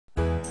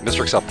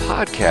Mr. Excel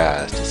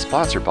podcast is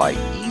sponsored by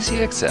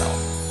Easy Excel.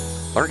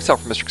 Learn Excel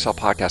from Mr. Excel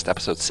podcast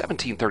episode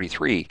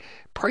 1733,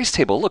 Price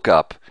Table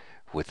Lookup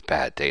with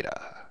Bad Data.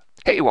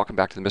 Hey, welcome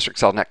back to the Mr.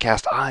 Excel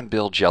Netcast. I'm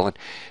Bill Jelen.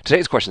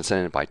 Today's question is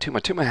sent in by Touma.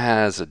 Touma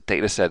has a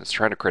data set. It's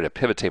trying to create a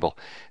pivot table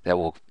that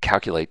will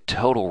calculate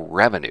total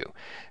revenue.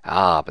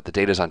 But the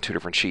data is on two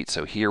different sheets.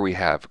 So here we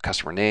have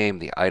customer name,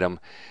 the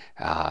item,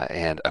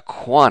 and a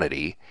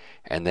quantity.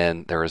 And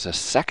then there is a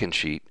second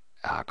sheet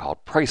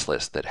called price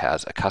list that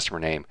has a customer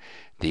name,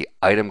 the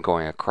item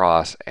going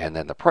across, and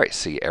then the price.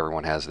 See,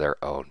 everyone has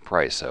their own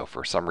price. So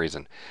for some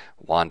reason,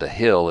 Wanda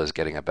Hill is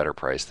getting a better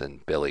price than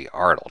Billy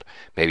Arnold.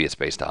 Maybe it's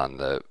based on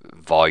the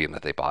volume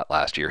that they bought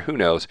last year. Who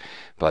knows?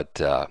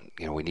 But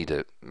we need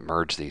to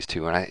merge these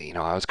two. And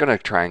I was going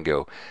to try and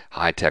go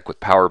high tech with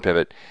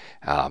PowerPivot,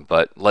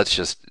 but let's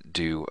just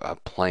do a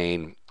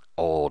plain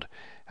old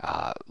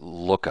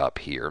lookup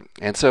here.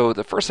 And so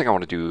the first thing I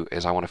want to do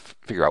is I want to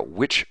figure out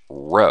which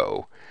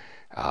row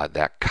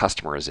that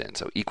customer is in.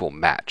 So equal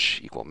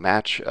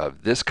match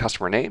of this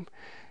customer name,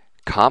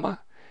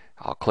 comma.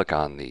 I'll click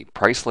on the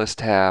price list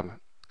tab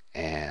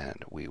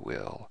and we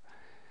will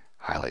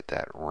highlight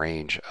that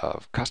range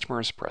of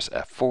customers, press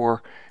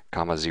F4,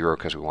 comma 0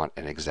 because we want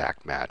an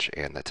exact match,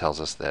 and that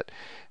tells us that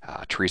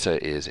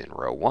Teresa is in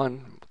row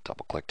 1.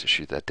 Double click to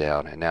shoot that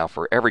down, and now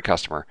for every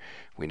customer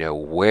we know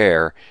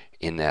where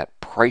in that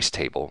price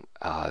table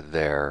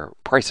their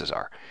prices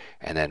are,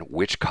 and then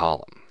which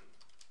column.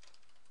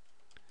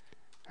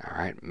 All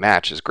right,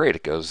 match is great.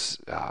 It goes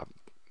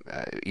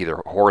either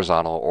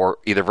horizontal or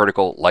either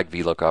vertical like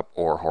VLOOKUP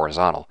or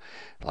horizontal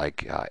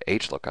like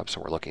HLOOKUP. So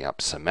we're looking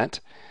up cement,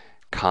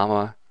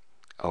 comma,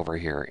 over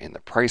here in the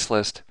price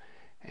list.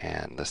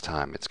 And this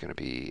time it's going to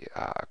be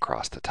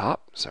across the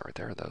top. So right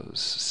there,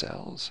 those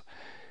cells.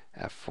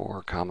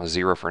 F4, comma,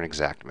 0 for an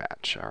exact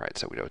match. All right,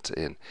 so we know it's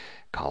in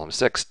column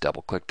 6.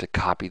 Double click to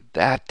copy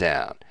that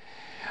down.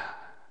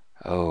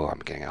 Oh, I'm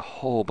getting a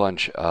whole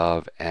bunch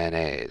of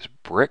NAs.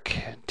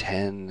 Brick,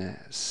 10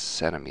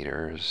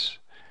 centimeters.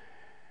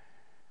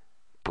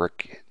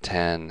 Brick,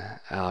 10.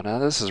 Oh, now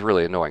this is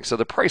really annoying. So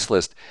the price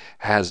list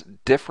has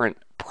different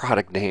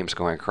product names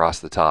going across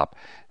the top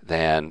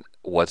than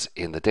what's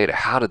in the data.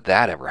 How did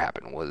that ever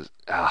happen?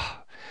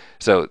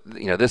 So,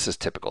 this is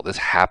typical. This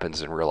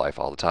happens in real life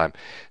all the time.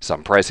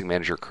 Some pricing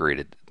manager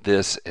created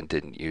this and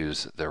didn't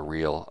use the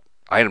real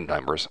item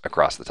numbers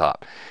across the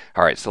top.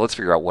 All right, so let's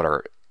figure out what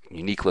our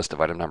unique list of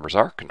item numbers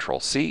are. Control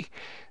C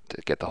to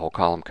get the whole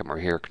column. Come over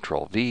here.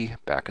 Control V,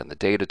 back on the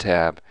data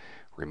tab.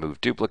 Remove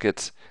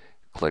duplicates.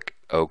 Click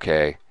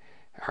OK.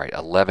 All right,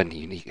 11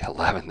 unique.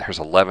 11. There's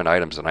 11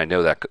 items, and I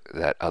know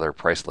that other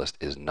price list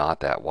is not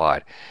that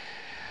wide.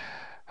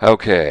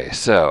 Okay,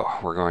 so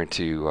we're going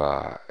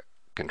to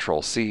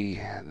Control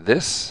C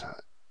this,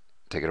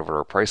 take it over to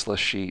our price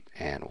list sheet,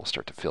 and we'll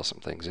start to fill some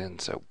things in.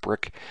 So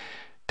brick,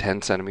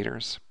 10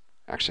 centimeters.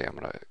 Actually, I'm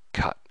going to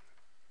cut.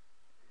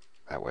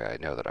 That way I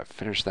know that I've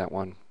finished that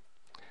one.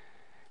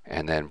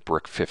 And then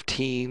brick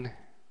 15.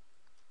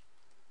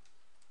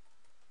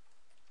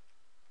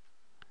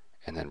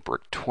 And then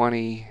brick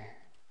 20.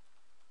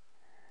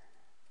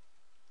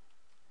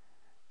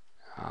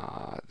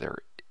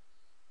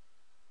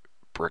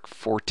 Brick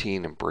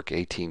 14 and brick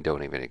 18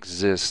 don't even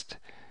exist.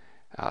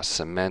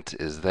 Cement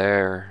is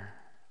there.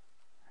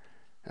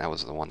 That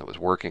was the one that was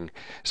working.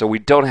 So we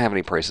don't have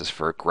any prices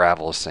for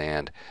gravel,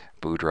 sand,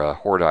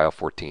 Boudra, Hordile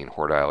 14,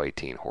 Hordile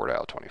 18,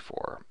 Hordile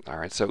 24. All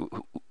right, so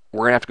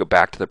we're going to have to go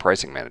back to the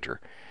pricing manager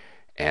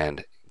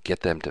and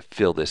get them to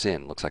fill this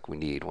in. Looks like we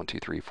need 1, 2,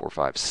 3, 4,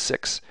 5,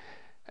 6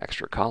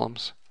 extra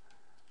columns.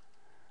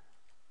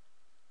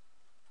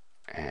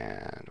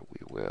 And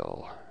we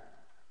will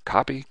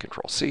copy,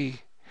 Control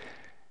C,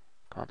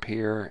 come up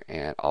here,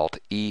 and Alt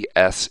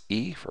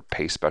ESE for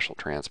paste special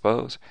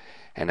transpose.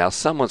 And now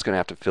someone's going to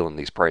have to fill in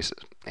these prices.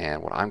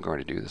 And what I'm going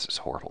to do, this is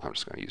horrible, I'm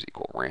just going to use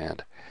equal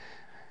rand.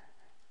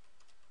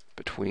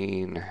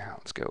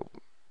 Let's go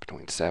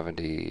between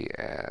 70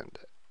 and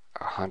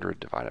 100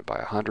 divided by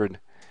 100,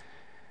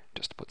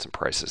 just to put some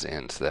prices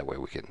in so that way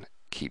we can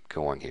keep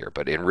going here.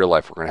 But in real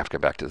life, we're going to have to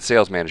go back to the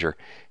sales manager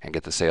and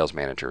get the sales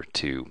manager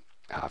to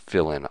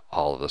fill in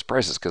all of those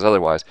prices, because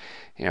otherwise,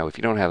 if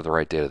you don't have the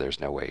right data,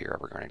 there's no way you're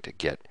ever going to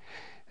get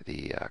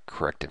the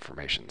correct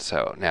information.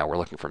 So now we're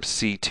looking from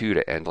C2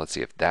 to end. Let's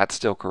see if that's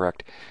still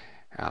correct.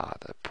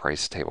 The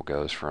price table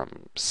goes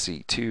from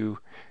C2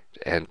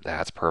 and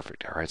that's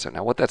perfect. All right, so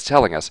now what that's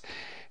telling us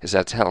is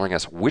that's telling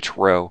us which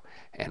row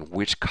and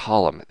which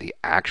column the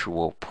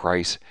actual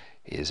price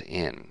is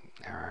in.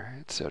 All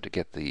right, so to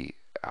get the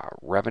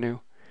revenue,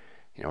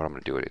 what, I'm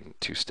going to do it in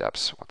 2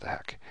 steps. What the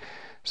heck?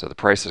 So the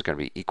price is going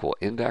to be equal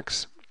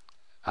index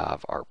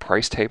of our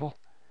price table.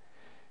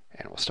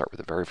 And we'll start with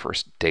the very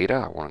first data.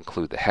 I want to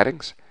include the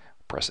headings.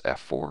 Press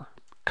F4,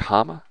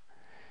 comma,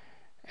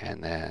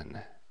 and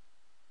then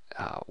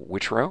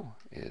which row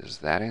is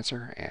that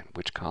answer and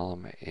which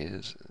column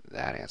is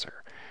that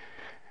answer.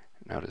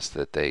 Notice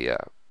that they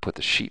put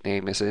the sheet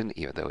name is in,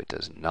 even though it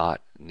does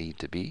not need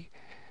to be.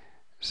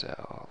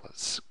 So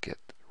let's get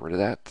rid of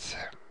that.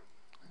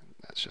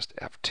 That's just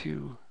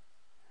F2.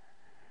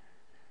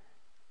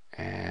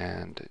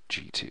 and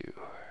G2.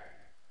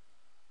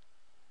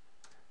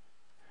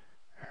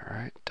 All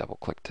right, double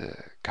click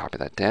to copy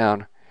that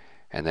down.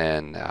 And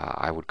then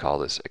I would call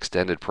this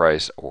extended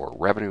price or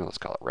revenue. Let's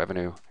call it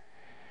revenue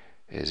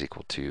is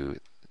equal to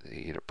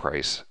the unit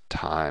price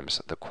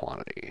times the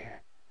quantity.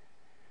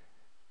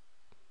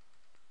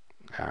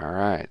 All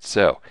right,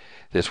 so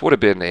this would have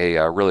been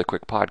a really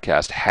quick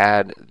podcast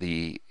had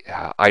the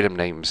item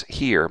names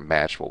here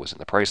matched what was in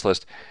the price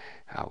list.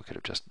 We could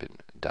have just been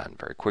done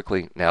very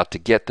quickly. Now, to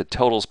get the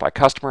totals by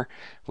customer,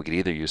 we could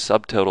either use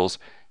subtotals,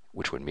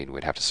 which would mean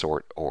we'd have to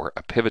sort, or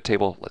a pivot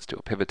table. Let's do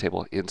a pivot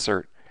table.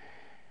 Insert,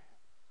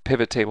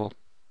 pivot table,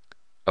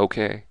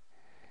 OK.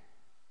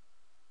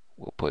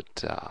 We'll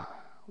put,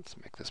 let's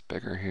make this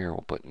bigger here.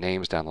 We'll put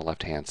names down the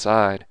left-hand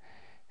side,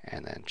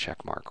 and then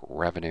check mark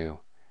revenue.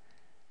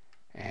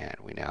 And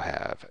we now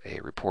have a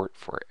report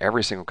for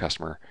every single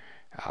customer,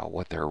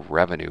 what their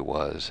revenue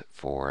was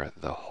for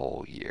the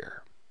whole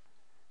year.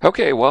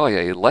 Okay, well,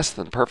 a less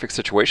than perfect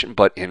situation,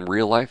 but in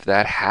real life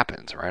that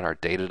happens, right? Our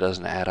data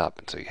doesn't add up,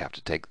 and so you have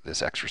to take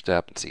this extra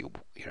step and see,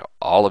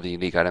 all of the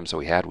unique items that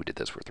we had. We did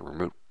this with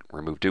the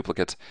remove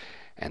duplicates,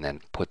 and then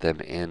put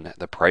them in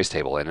the price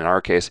table. And in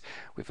our case,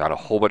 we found a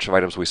whole bunch of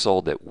items we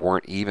sold that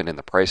weren't even in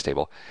the price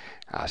table.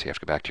 So you have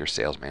to go back to your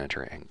sales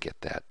manager and get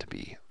that to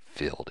be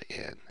filled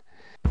in.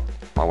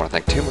 I want to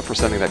thank Touma for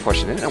sending that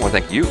question in, and I want to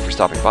thank you for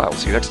stopping by. We'll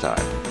see you next time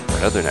for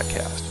another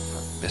netcast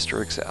from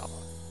Mr. Excel.